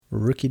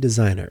Rookie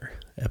Designer,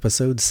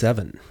 Episode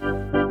 7.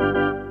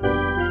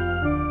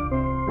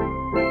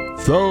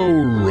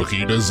 The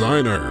Rookie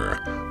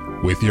Designer,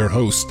 with your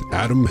host,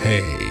 Adam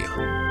Hay.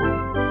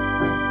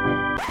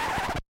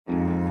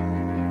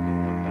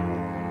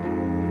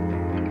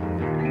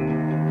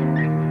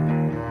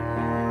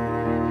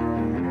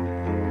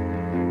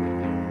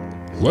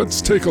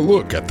 Let's take a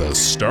look at the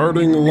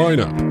starting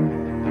lineup.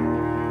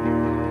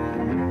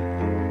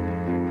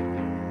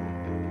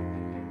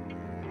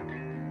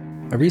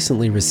 I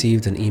recently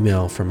received an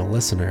email from a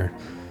listener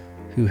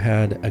who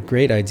had a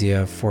great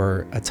idea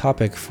for a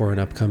topic for an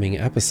upcoming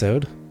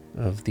episode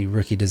of The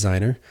Rookie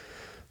Designer,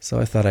 so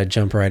I thought I'd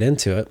jump right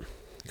into it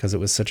because it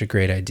was such a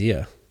great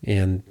idea.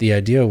 And the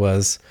idea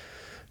was,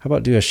 how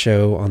about do a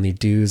show on the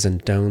do's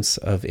and don'ts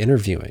of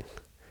interviewing?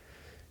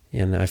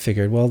 And I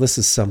figured, well, this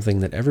is something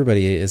that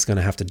everybody is going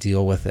to have to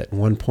deal with at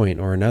one point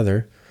or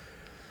another,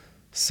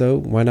 so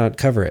why not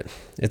cover it?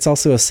 It's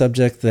also a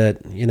subject that,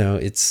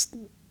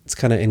 it's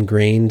kind of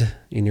ingrained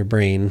in your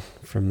brain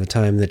from the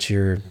time that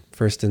you're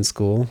first in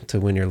school to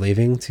when you're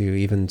leaving to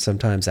even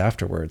sometimes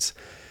afterwards.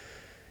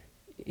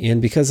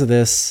 And because of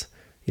this,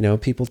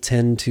 people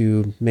tend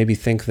to maybe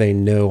think they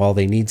know all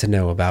they need to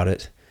know about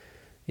it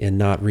and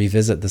not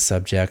revisit the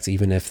subject,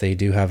 even if they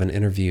do have an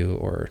interview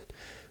or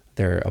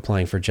they're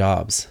applying for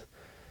jobs.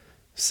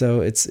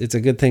 So it's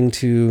a good thing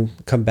to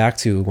come back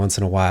to once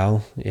in a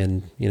while,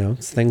 and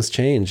things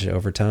change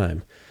over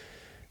time.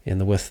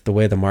 And with the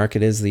way the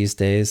market is these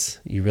days,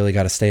 you really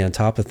got to stay on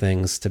top of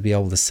things to be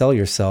able to sell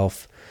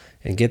yourself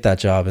and get that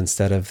job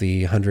instead of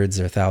the hundreds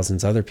or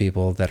thousands other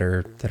people that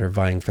are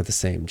vying for the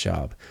same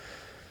job.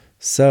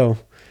 So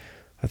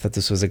I thought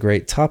this was a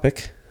great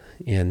topic,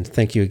 and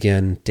thank you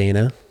again,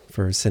 Dana,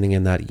 for sending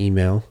in that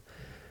email.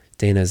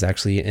 Dana is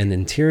actually an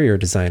interior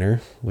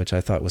designer, which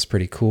I thought was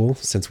pretty cool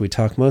since we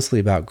talk mostly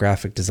about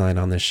graphic design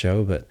on this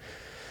show, but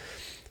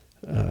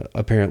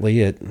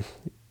apparently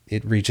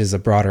it reaches a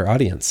broader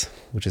audience,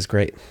 which is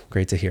great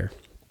to hear.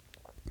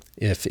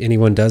 If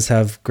anyone does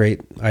have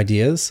great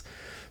ideas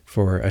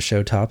for a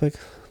show topic,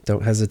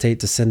 don't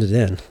hesitate to send it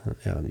in.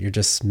 You're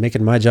just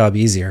making my job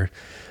easier.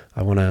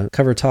 I want to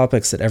cover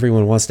topics that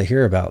everyone wants to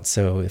hear about,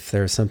 so if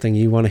there's something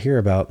you want to hear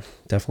about,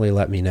 definitely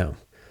let me know.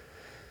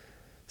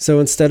 So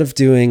instead of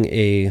doing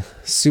a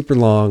super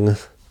long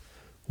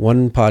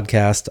one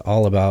podcast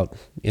all about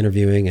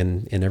interviewing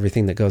and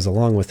everything that goes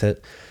along with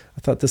it, I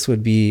thought this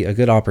would be a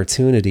good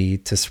opportunity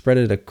to spread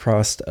it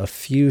across a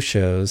few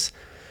shows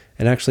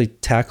and actually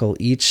tackle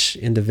each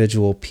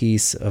individual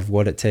piece of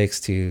what it takes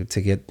to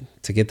get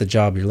the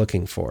job you're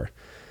looking for.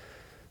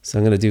 So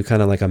I'm going to do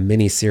kind of like a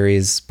mini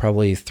series,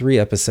 probably 3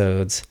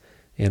 episodes,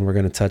 and we're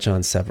going to touch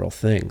on several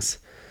things.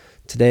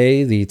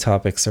 Today, the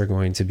topics are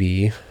going to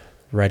be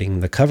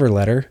writing the cover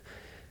letter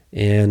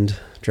and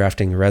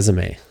drafting a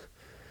resume.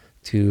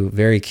 2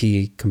 very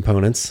key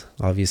components,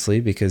 obviously,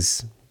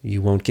 because you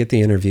won't get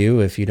the interview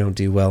if you don't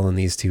do well in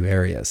these 2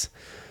 areas.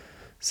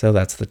 So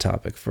that's the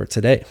topic for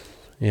today,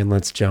 and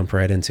let's jump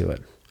right into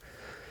it.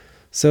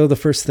 So the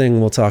first thing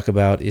we'll talk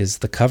about is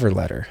the cover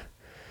letter.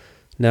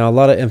 Now, a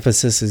lot of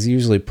emphasis is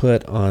usually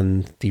put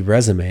on the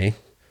resume,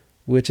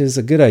 which is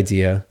a good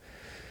idea,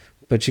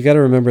 but you got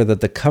to remember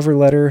that the cover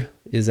letter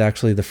is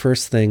actually the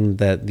first thing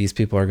that these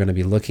people are going to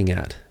be looking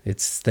at.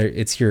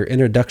 It's your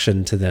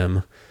introduction to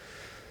them.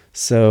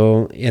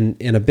 So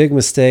in a big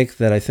mistake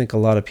that I think a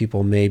lot of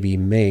people maybe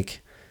make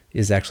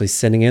is actually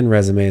sending in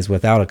resumes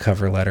without a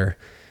cover letter.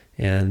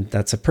 And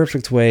that's a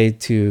perfect way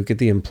to get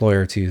the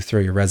employer to throw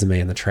your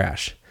resume in the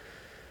trash.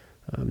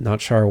 I'm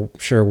not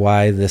sure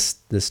why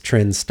this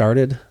trend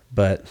started,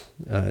 but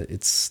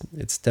it's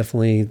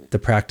definitely the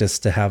practice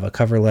to have a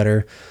cover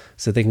letter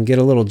so they can get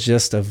a little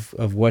gist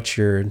of what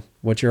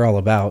you're all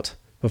about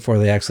before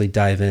they actually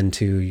dive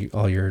into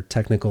all your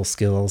technical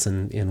skills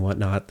and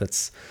whatnot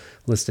that's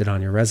listed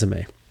on your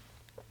resume.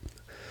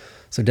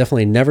 So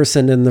definitely never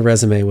send in the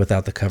resume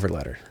without the cover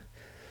letter.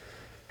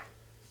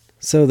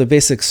 So the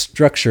basic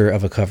structure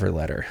of a cover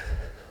letter.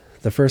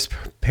 The first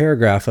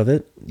paragraph of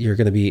it, you're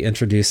going to be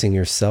introducing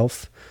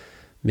yourself,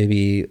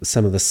 maybe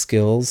some of the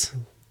skills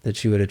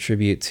that you would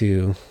attribute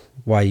to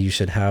why you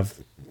should have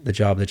the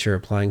job that you're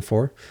applying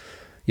for.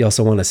 You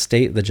also want to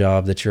state the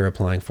job that you're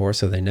applying for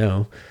so they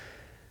know.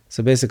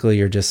 So basically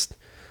you're just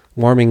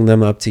warming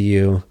them up to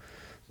you.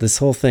 This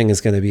whole thing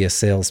is going to be a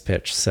sales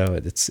pitch, so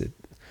it's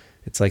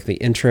like the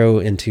intro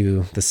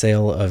into the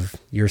sale of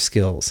your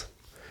skills.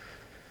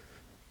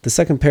 The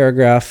second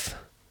paragraph,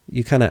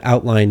 you kind of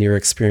outline your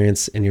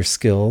experience and your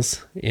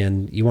skills,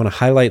 and you want to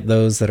highlight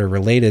those that are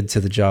related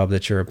to the job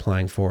that you're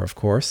applying for, of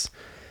course.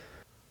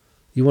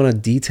 You want to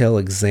detail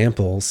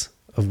examples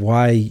of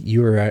why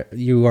you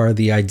are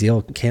the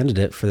ideal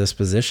candidate for this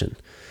position.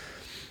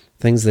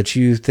 Things that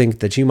you think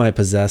that you might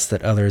possess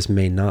that others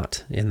may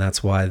not, and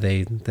that's why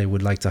they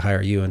would like to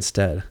hire you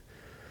instead.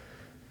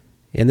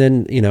 And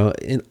then,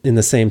 in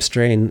the same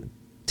strain,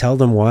 tell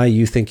them why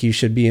you think you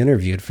should be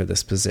interviewed for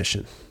this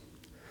position.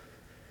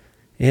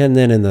 And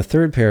then in the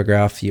third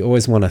paragraph, you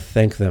always want to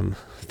thank them.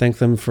 Thank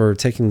them for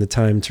taking the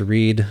time to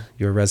read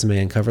your resume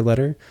and cover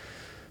letter,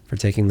 for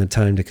taking the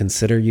time to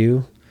consider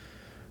you,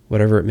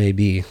 whatever it may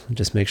be.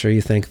 Just make sure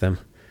you thank them.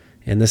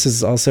 And this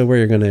is also where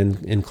you're going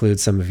to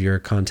include some of your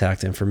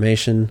contact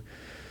information,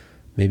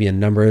 maybe a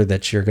number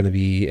that you're going to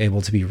be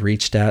able to be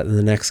reached at in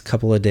the next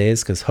couple of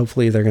days, because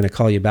hopefully they're going to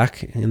call you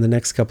back in the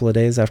next couple of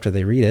days after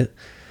they read it.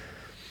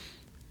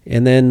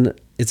 And then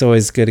it's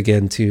always good,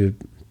 again, to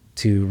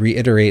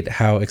reiterate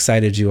how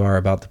excited you are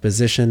about the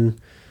position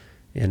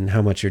and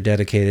how much you're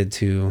dedicated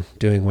to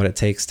doing what it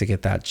takes to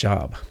get that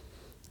job.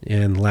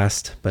 And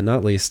last but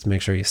not least,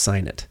 make sure you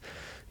sign it.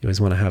 You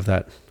always want to have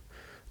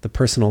the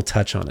personal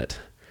touch on it.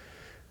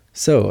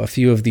 So, a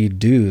few of the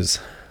do's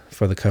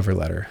for the cover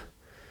letter.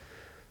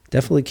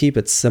 Definitely keep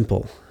it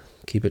simple.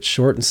 Keep it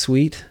short and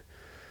sweet.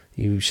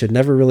 You should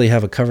never really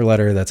have a cover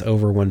letter that's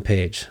over 1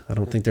 page. I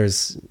don't think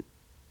there's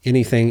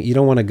anything, you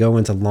don't want to go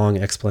into long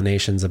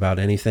explanations about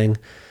anything.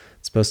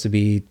 It's supposed to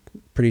be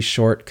pretty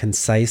short,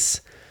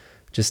 concise,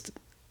 just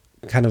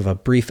kind of a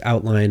brief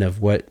outline of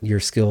what your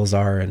skills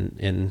are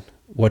and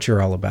what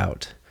you're all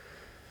about.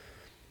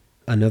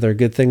 Another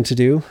good thing to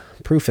do,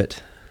 proof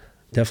it.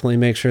 Definitely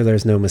make sure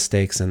there's no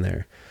mistakes in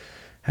there.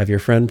 Have your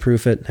friend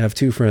proof it, have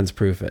 2 friends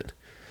proof it.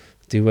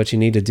 Do what you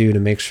need to do to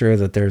make sure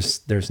that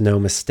there's no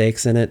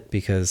mistakes in it,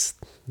 because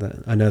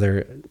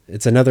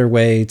it's another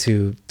way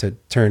to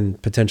turn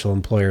potential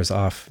employers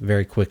off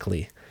very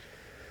quickly.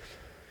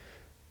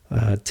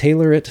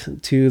 Tailor it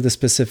to the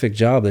specific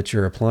job that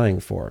you're applying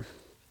for.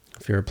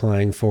 If you're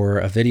applying for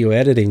a video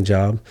editing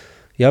job,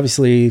 you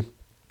obviously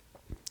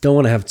don't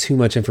want to have too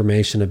much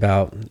information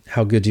about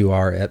how good you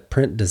are at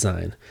print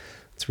design.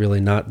 It's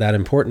really not that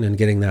important in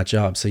getting that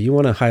job. So you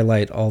want to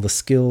highlight all the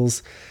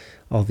skills,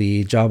 all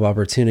the job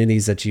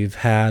opportunities that you've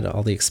had,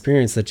 all the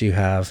experience that you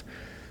have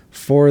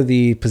for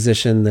the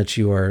position that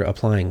you are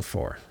applying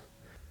for.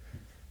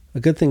 A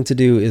good thing to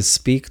do is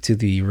speak to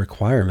the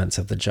requirements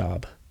of the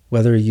job,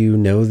 whether you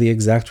know the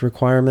exact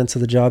requirements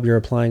of the job you're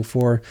applying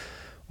for,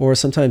 or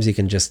sometimes you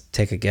can just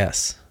take a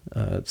guess.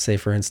 Say,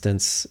 for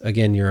instance,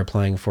 again, you're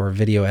applying for a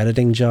video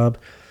editing job.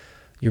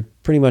 You're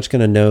pretty much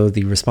going to know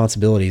the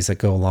responsibilities that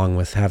go along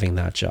with having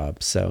that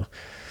job. So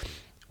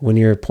when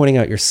you're pointing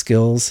out your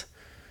skills,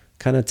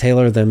 kind of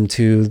tailor them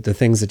to the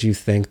things that you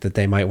think that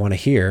they might want to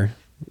hear,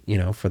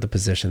 for the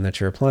position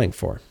that you're applying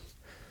for.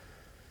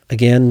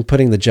 Again,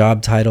 putting the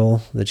job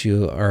title that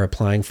you are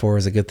applying for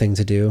is a good thing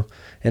to do.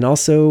 And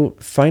also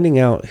finding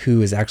out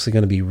who is actually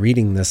going to be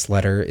reading this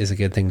letter is a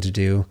good thing to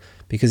do,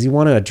 because you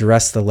want to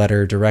address the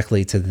letter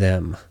directly to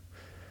them.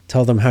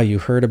 Tell them how you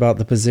heard about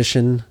the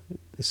position.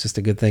 It's just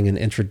a good thing in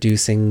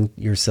introducing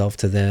yourself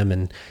to them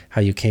and how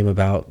you came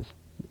about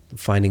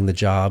finding the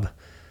job.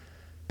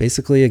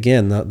 Basically,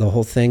 again, the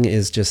whole thing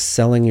is just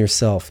selling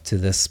yourself to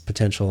this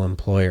potential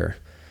employer.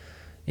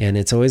 And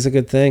it's always a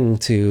good thing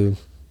to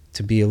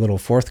be a little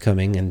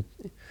forthcoming and,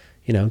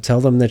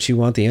 tell them that you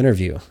want the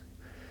interview.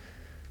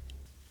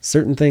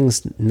 Certain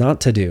things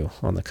not to do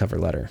on the cover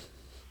letter.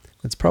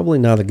 It's probably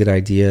not a good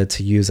idea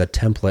to use a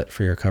template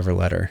for your cover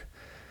letter.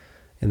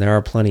 And there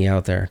are plenty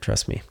out there,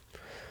 trust me.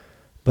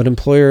 But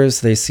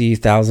employers, they see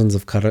thousands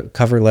of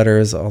cover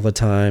letters all the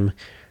time.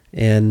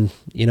 And,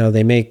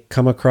 they may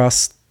come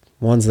across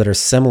ones that are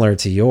similar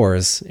to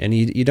yours. And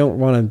you don't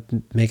want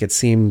to make it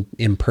seem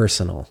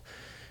impersonal.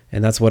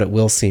 And that's what it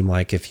will seem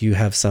like if you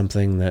have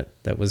something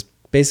that was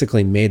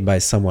basically made by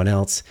someone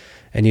else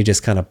and you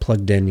just kind of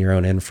plugged in your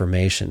own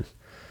information.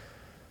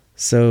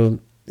 So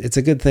it's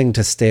a good thing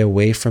to stay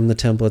away from the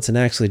templates and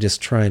actually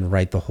just try and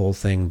write the whole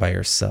thing by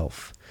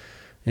yourself.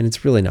 And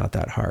it's really not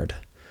that hard.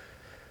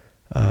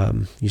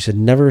 You should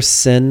never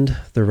send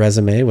the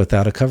resume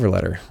without a cover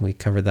letter. We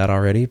covered that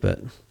already, but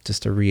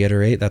just to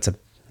reiterate, that's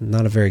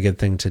not a very good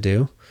thing to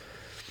do.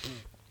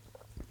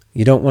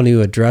 You don't want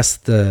to address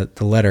the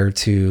letter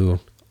to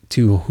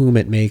whom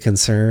it may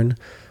concern,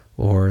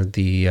 or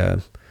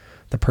the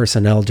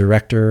personnel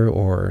director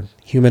or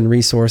human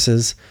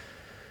resources.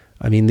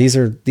 I mean, these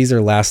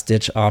are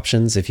last-ditch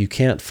options. If you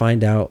can't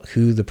find out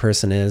who the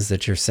person is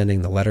that you're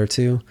sending the letter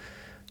to,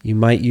 you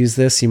might use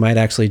this. You might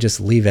actually just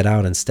leave it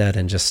out instead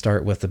and just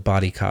start with the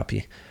body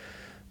copy.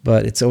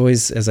 But it's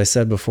always, as I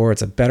said before,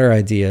 it's a better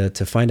idea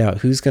to find out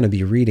who's going to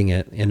be reading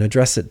it and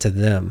address it to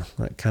them.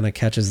 That kind of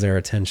catches their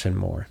attention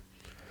more.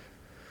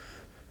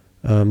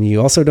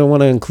 You also don't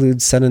want to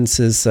include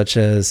sentences such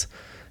as,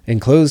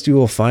 "Enclosed you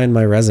will find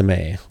my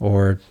resume,"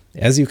 or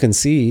 "As you can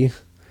see,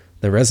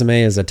 the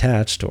resume is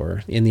attached,"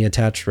 or "In the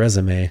attached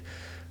resume."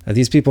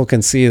 These people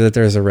can see that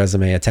there's a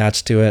resume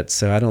attached to it,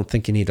 so I don't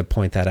think you need to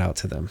point that out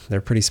to them.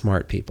 They're pretty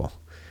smart people.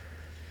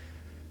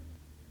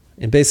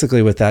 And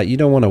basically with that, you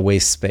don't want to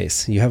waste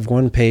space. You have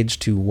 1 page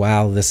to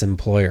wow this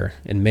employer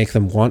and make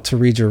them want to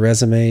read your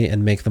resume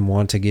and make them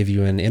want to give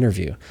you an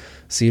interview.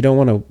 So you don't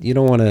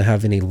want to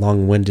have any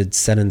long-winded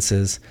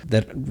sentences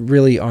that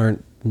really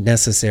aren't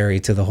necessary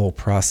to the whole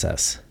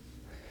process.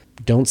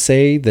 Don't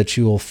say that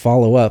you will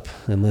follow up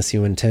unless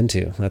you intend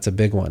to. That's a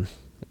big one.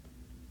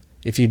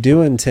 If you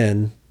do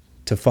intend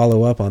to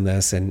follow up on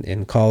this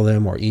and call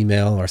them or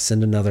email or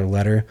send another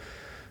letter,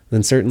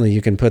 then certainly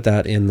you can put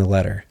that in the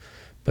letter.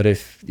 But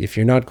if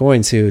you're not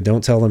going to,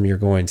 don't tell them you're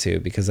going to,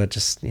 because that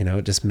just,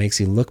 it just makes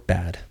you look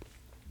bad.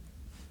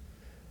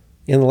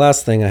 And the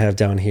last thing I have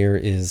down here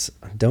is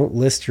don't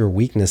list your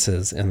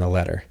weaknesses in the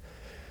letter.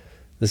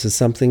 This is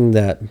something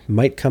that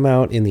might come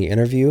out in the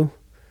interview,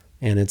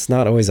 and it's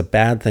not always a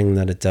bad thing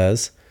that it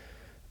does,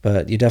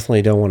 but you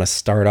definitely don't want to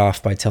start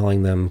off by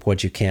telling them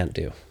what you can't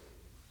do.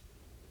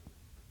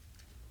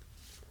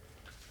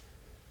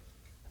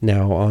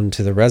 Now on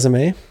to the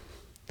resume.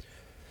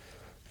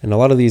 And a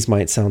lot of these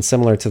might sound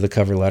similar to the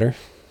cover letter,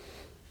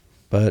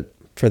 but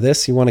for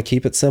this, you want to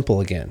keep it simple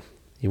again.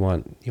 You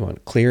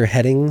want clear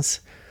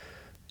headings.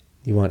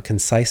 You want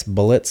concise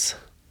bullets.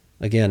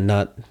 Again,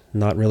 not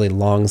really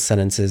long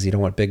sentences. You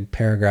don't want big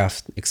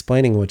paragraphs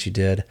explaining what you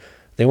did.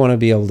 They want to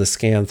be able to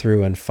scan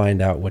through and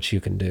find out what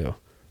you can do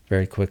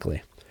very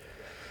quickly.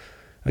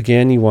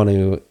 Again, you want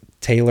to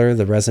tailor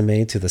the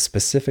resume to the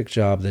specific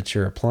job that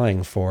you're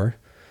applying for.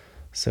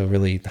 So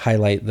really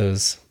highlight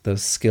those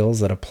skills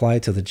that apply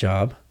to the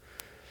job.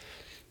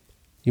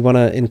 You want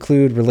to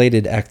include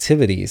related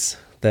activities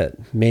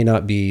that may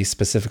not be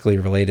specifically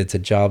related to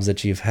jobs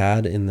that you've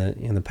had in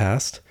the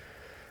past.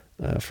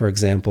 For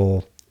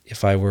example,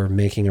 if I were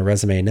making a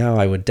resume now,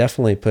 I would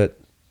definitely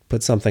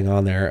put something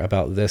on there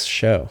about this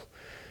show.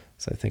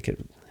 So I think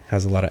it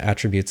has a lot of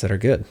attributes that are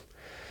good.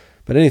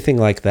 But anything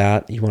like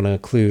that, you want to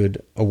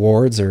include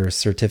awards or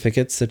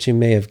certificates that you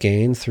may have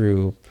gained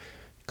through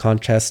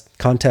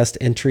contest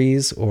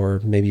entries,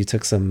 or maybe you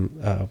took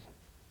some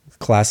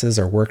classes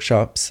or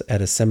workshops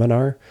at a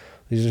seminar.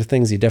 These are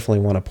things you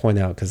definitely want to point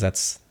out, because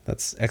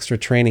that's extra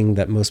training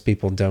that most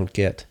people don't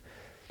get.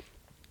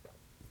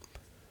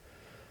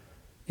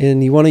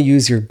 And you want to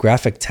use your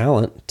graphic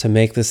talent to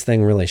make this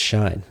thing really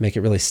shine, make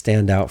it really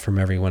stand out from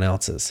everyone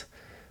else's.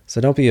 So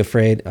don't be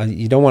afraid.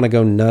 You don't want to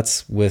go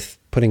nuts with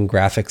putting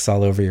graphics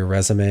all over your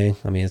resume.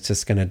 I mean, it's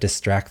just going to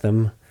distract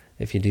them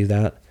if you do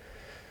that.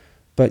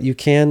 But you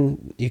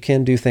can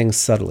do things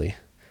subtly.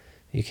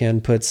 You can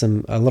put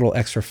a little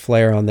extra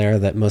flair on there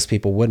that most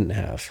people wouldn't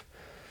have.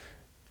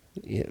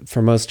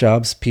 For most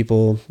jobs,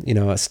 people,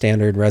 a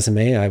standard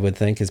resume, I would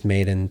think, is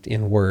made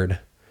in Word.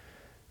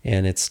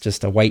 And it's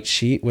just a white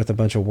sheet with a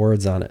bunch of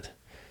words on it.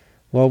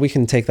 Well, we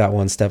can take that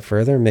one step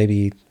further,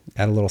 maybe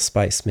add a little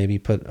spice, maybe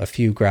put a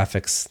few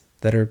graphics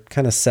that are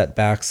kind of set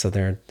back so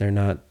they're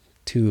not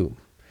too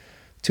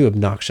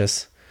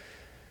obnoxious.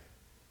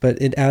 But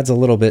it adds a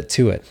little bit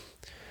to it.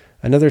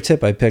 Another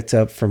tip I picked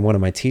up from one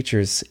of my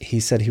teachers, he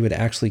said he would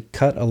actually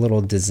cut a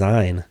little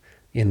design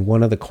in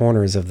one of the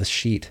corners of the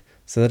sheet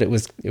so that it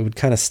would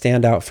kind of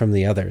stand out from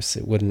the others.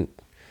 It wouldn't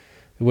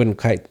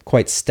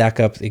quite stack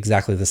up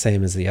exactly the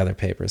same as the other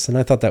papers. And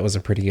I thought that was a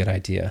pretty good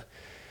idea.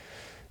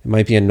 It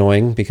might be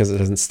annoying because it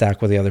doesn't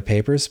stack with the other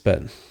papers,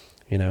 but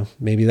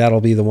maybe that'll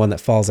be the one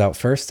that falls out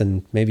first,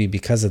 and maybe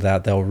because of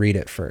that, they'll read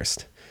it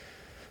first.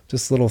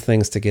 Just little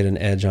things to get an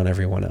edge on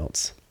everyone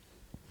else.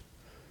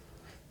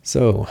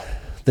 So,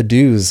 the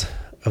do's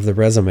of the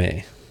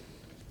resume.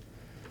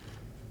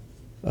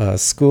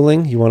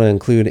 Schooling, you want to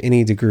include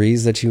any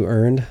degrees that you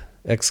earned,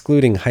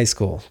 excluding high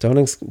school.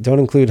 Don't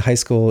include high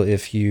school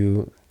if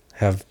you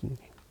have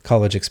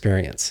college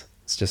experience.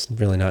 It's just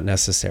really not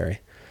necessary.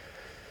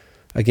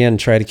 Again,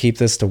 try to keep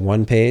this to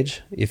one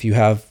page. If you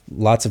have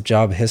lots of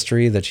job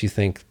history that you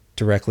think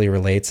directly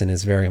relates and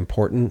is very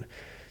important,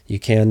 you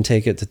can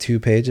take it to 2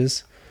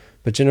 pages.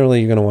 But generally,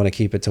 you're going to want to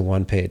keep it to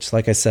 1 page.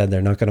 Like I said,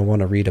 they're not going to want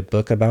to read a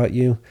book about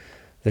you.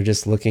 They're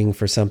just looking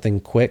for something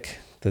quick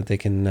that they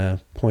can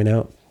point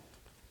out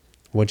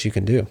what you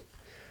can do.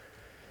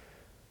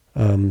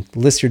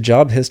 List your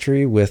job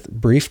history with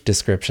brief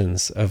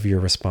descriptions of your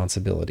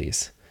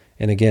responsibilities.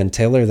 And again,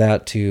 tailor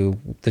that to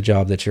the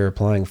job that you're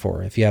applying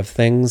for. If you have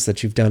things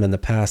that you've done in the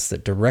past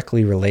that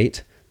directly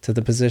relate to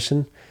the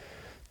position,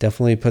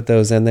 definitely put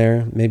those in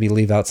there. Maybe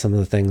leave out some of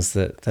the things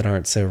that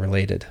aren't so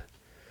related.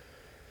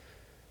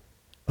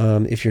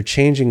 If you're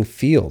changing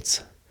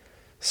fields,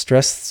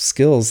 stress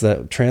skills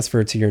that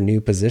transfer to your new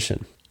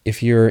position.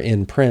 If you're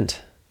in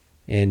print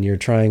and you're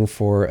trying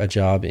for a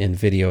job in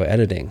video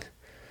editing,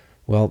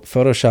 well,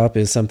 Photoshop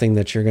is something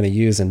that you're going to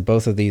use in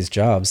both of these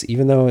jobs.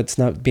 Even though it's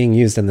not being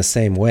used in the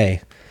same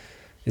way,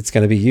 it's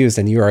going to be used,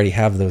 and you already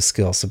have those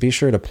skills. So be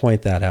sure to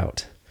point that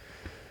out.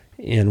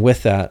 And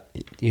with that,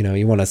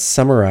 you want to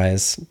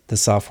summarize the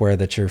software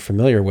that you're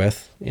familiar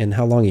with and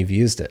how long you've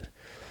used it.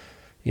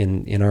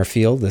 In our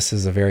field, this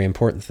is a very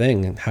important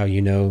thing, how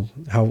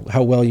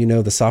well you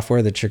know the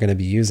software that you're going to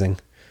be using.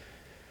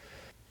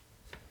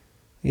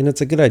 And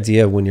it's a good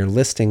idea when you're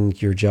listing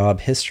your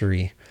job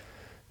history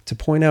to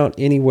point out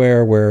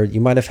anywhere where you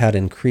might have had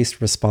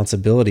increased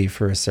responsibility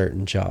for a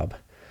certain job.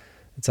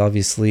 It's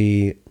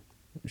obviously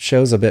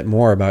shows a bit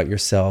more about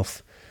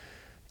yourself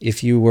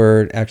if you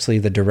were actually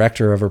the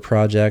director of a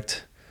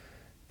project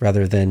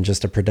rather than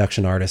just a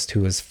production artist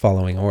who was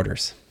following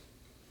orders.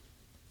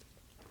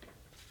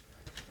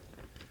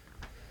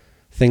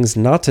 Things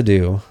not to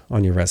do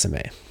on your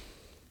resume.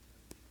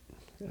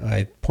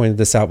 I pointed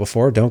this out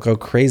before. Don't go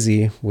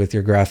crazy with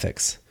your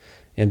graphics.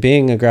 And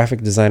being a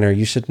graphic designer,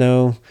 you should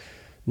know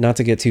not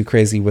to get too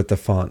crazy with the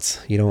fonts.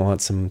 You don't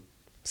want some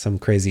some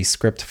crazy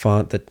script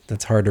font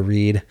that's hard to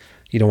read.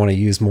 You don't want to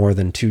use more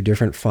than 2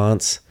 different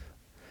fonts.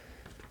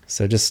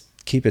 So just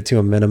keep it to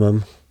a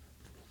minimum.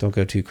 Don't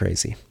go too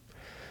crazy.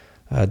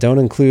 Don't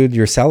include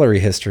your salary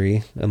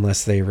history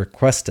unless they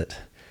request it.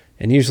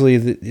 And usually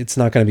it's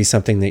not going to be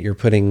something that you're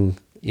putting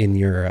in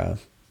your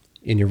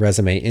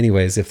resume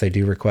anyways. If they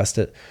do request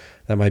it,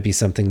 that might be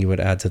something you would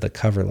add to the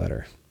cover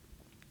letter.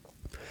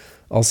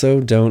 Also,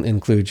 don't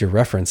include your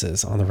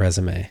references on the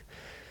resume.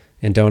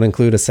 And don't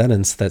include a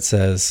sentence that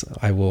says,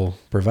 "I will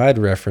provide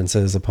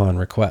references upon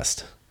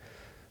request."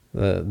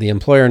 The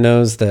employer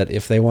knows that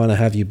if they want to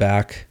have you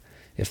back,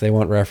 if they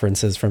want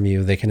references from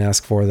you, they can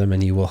ask for them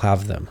and you will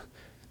have them.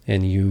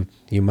 And you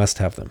must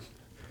have them.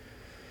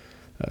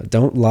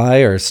 Don't lie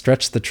or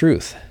stretch the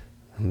truth.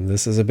 And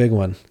this is a big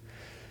one.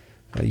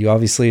 You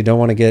obviously don't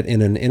want to get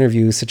in an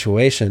interview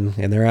situation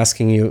and they're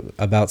asking you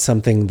about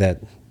something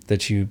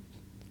that you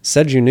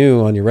said you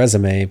knew on your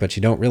resume, but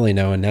you don't really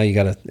know, and now you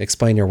got to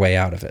explain your way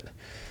out of it.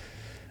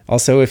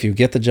 Also, if you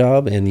get the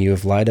job and you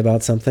have lied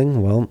about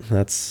something, well,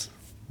 that's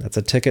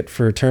a ticket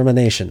for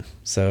termination.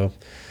 So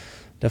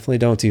definitely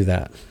don't do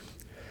that.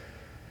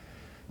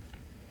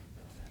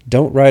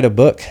 Don't write a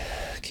book.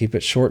 Keep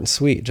it short and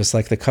sweet, just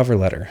like the cover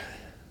letter.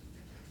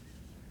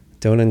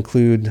 Don't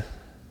include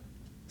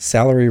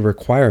salary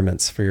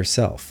requirements for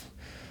yourself.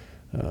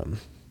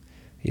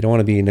 You don't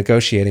want to be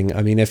negotiating.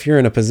 I mean, if you're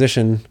in a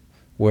position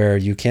where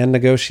you can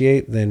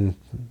negotiate, then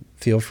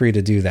feel free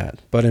to do that.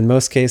 But in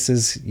most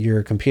cases,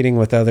 you're competing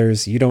with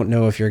others. You don't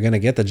know if you're going to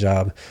get the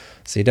job.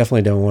 So you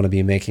definitely don't want to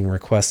be making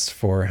requests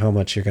for how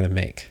much you're going to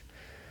make.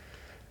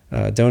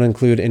 Don't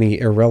include any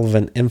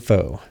irrelevant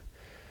info.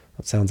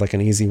 It sounds like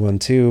an easy one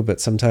too,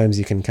 but sometimes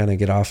you can kind of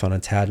get off on a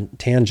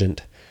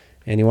tangent,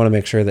 and you want to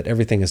make sure that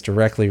everything is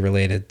directly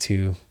related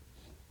to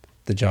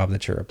the job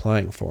that you're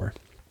applying for.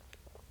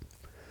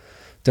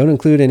 Don't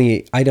include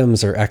any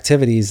items or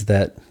activities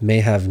that may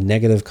have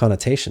negative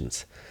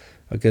connotations.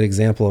 A good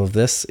example of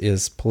this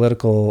is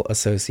political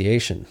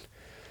association.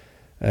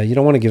 You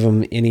don't want to give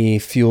them any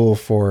fuel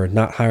for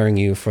not hiring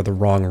you for the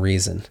wrong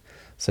reason.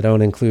 So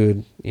don't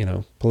include,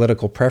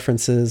 political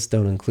preferences.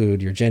 Don't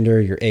include your gender,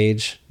 your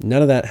age.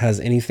 None of that has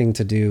anything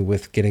to do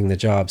with getting the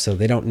job, so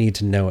they don't need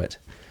to know it.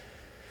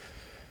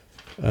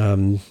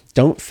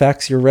 Don't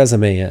fax your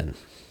resume in.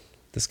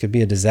 This could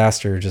be a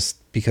disaster just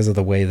because of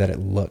the way that it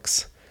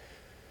looks.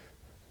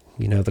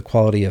 The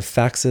quality of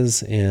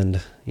faxes,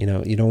 and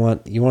you don't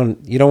want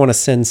to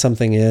send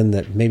something in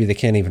that maybe they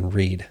can't even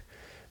read.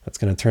 That's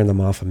going to turn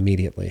them off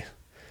immediately.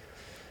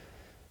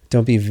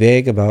 Don't be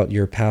vague about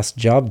your past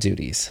job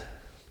duties.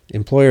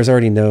 Employers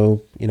already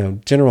know,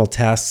 general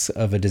tasks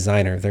of a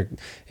designer.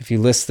 If you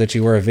list that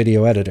you were a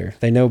video editor,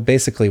 they know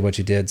basically what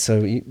you did.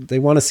 So they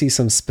want to see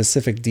some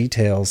specific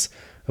details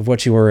of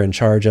what you were in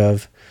charge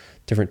of,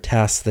 different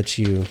tasks that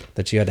you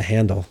had to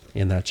handle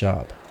in that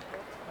job.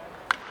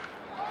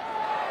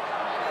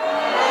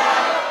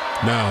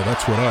 Now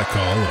that's what I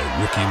call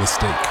a rookie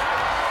mistake.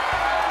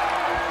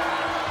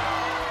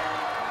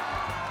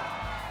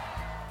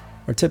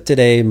 Our tip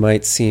today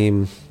might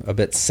seem a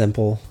bit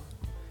simple,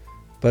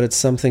 but it's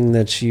something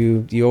that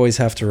you always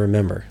have to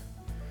remember.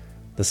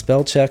 The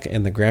spell check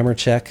and the grammar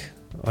check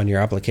on your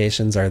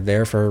applications are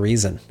there for a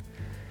reason.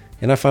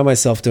 And I find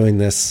myself doing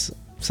this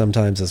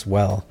sometimes as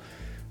well.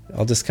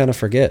 I'll just kind of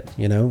forget,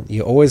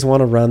 You always want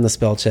to run the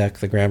spell check,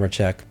 the grammar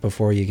check,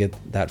 before you get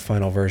that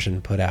final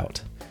version put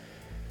out.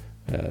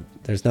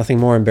 There's nothing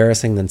more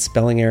embarrassing than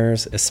spelling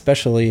errors,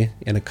 especially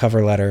in a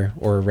cover letter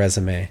or a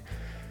resume.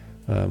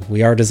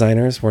 We are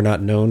designers. We're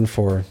not known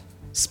for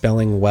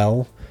spelling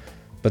well,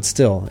 but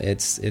still,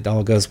 it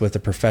all goes with the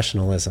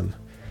professionalism.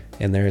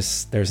 And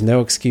there's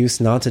no excuse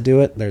not to do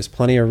it. There's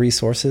plenty of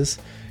resources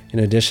in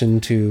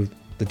addition to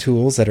the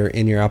tools that are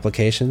in your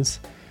applications.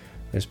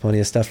 There's plenty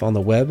of stuff on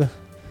the web.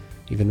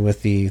 Even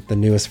with the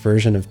newest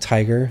version of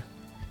Tiger,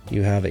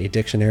 you have a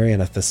dictionary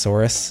and a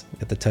thesaurus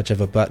at the touch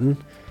of a button.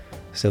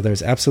 So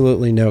there's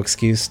absolutely no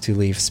excuse to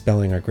leave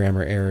spelling or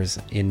grammar errors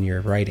in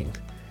your writing.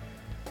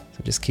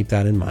 So just keep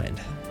that in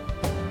mind.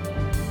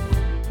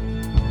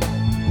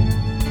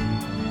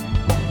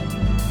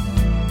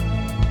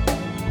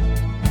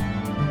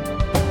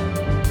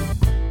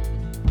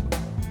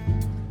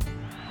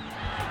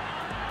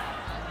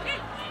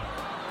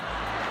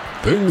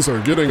 Things are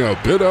getting a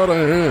bit out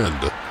of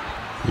hand.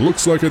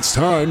 Looks like it's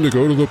time to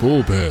go to the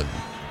bullpen.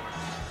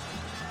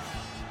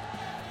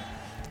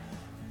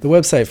 The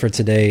website for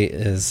today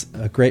is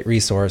a great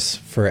resource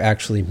for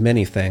actually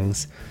many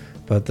things,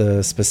 but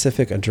the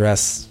specific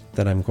address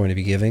that I'm going to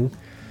be giving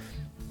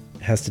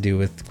has to do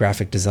with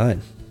graphic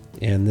design.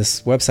 And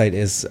this website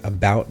is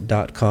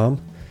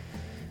about.com,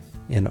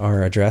 and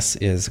our address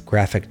is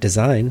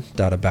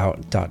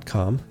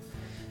graphicdesign.about.com.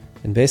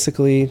 And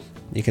basically,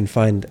 you can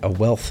find a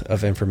wealth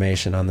of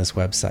information on this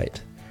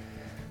website.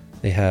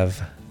 They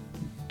have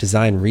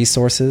design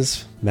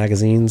resources,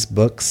 magazines,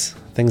 books,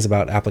 things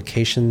about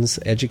applications,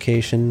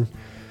 education.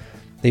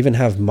 They even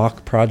have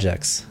mock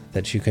projects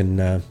that you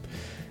can,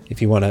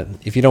 if you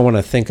don't want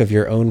to think of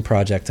your own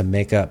project to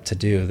make up to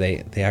do,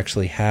 they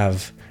actually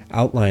have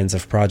outlines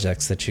of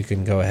projects that you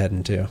can go ahead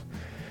and do.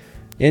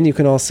 And you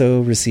can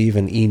also receive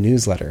an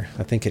e-newsletter.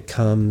 I think it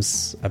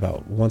comes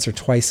about once or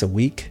twice a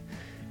week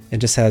and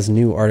just has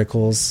new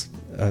articles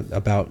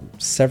about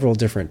several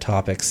different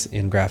topics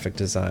in graphic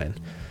design.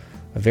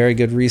 A very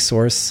good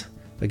resource.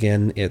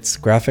 Again, it's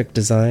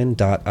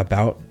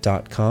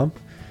graphicdesign.about.com,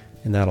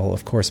 and that'll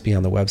of course be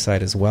on the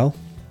website as well.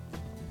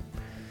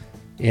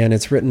 And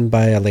it's written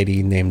by a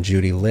lady named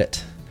Judy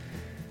Litt.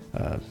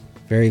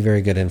 Very,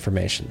 very good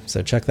information.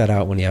 So check that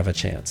out when you have a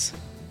chance.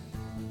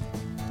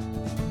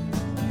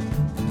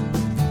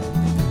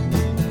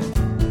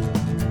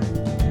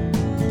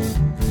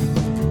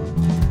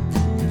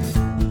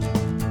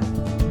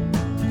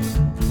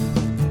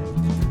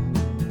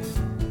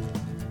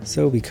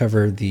 So we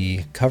covered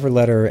the cover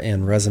letter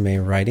and resume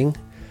writing.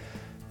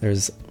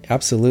 There's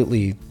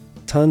absolutely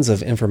tons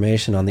of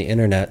information on the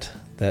internet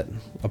that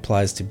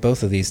applies to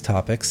both of these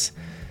topics.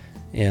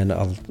 And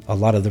a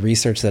lot of the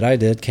research that I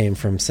did came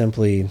from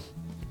simply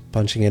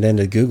punching it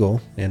into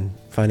Google and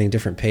finding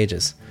different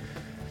pages.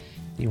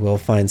 You will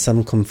find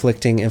some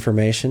conflicting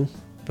information,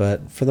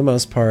 but for the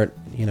most part,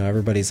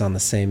 everybody's on the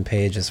same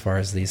page as far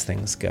as these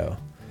things go.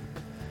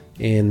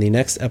 In the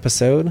next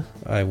episode,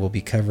 I will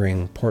be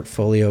covering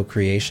portfolio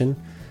creation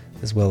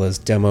as well as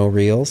demo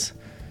reels,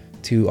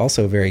 two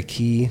also very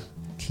key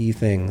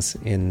things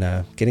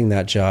in getting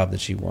that job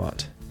that you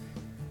want.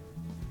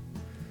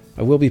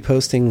 I will be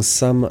posting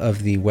some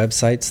of the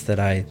websites that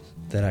I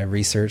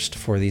researched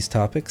for these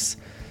topics.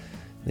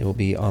 They will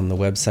be on the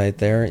website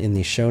there in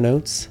the show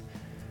notes.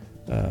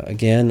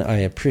 Again, I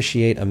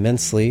appreciate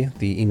immensely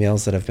the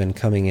emails that have been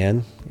coming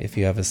in. If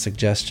you have a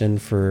suggestion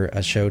for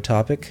a show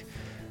topic,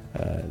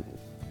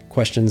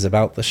 questions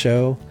about the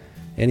show,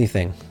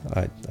 anything,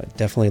 I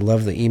definitely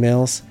love the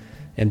emails.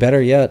 And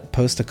better yet,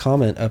 post a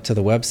comment up to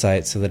the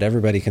website so that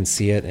everybody can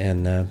see it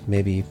and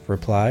maybe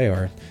reply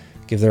or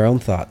give their own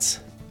thoughts.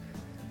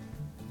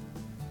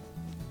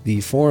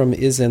 The forum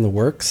is in the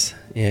works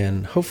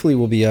and hopefully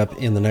will be up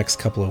in the next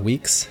couple of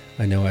weeks.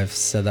 I know I've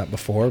said that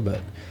before, but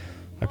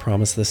I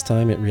promise this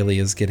time it really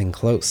is getting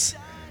close.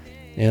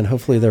 And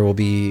hopefully there will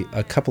be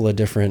a couple of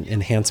different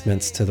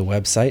enhancements to the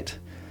website.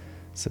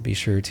 So be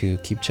sure to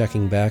keep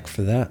checking back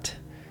for that.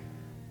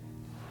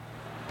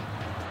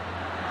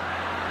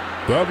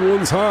 That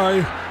one's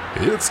high.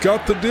 It's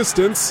got the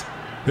distance.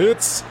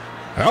 It's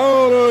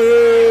out of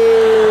here.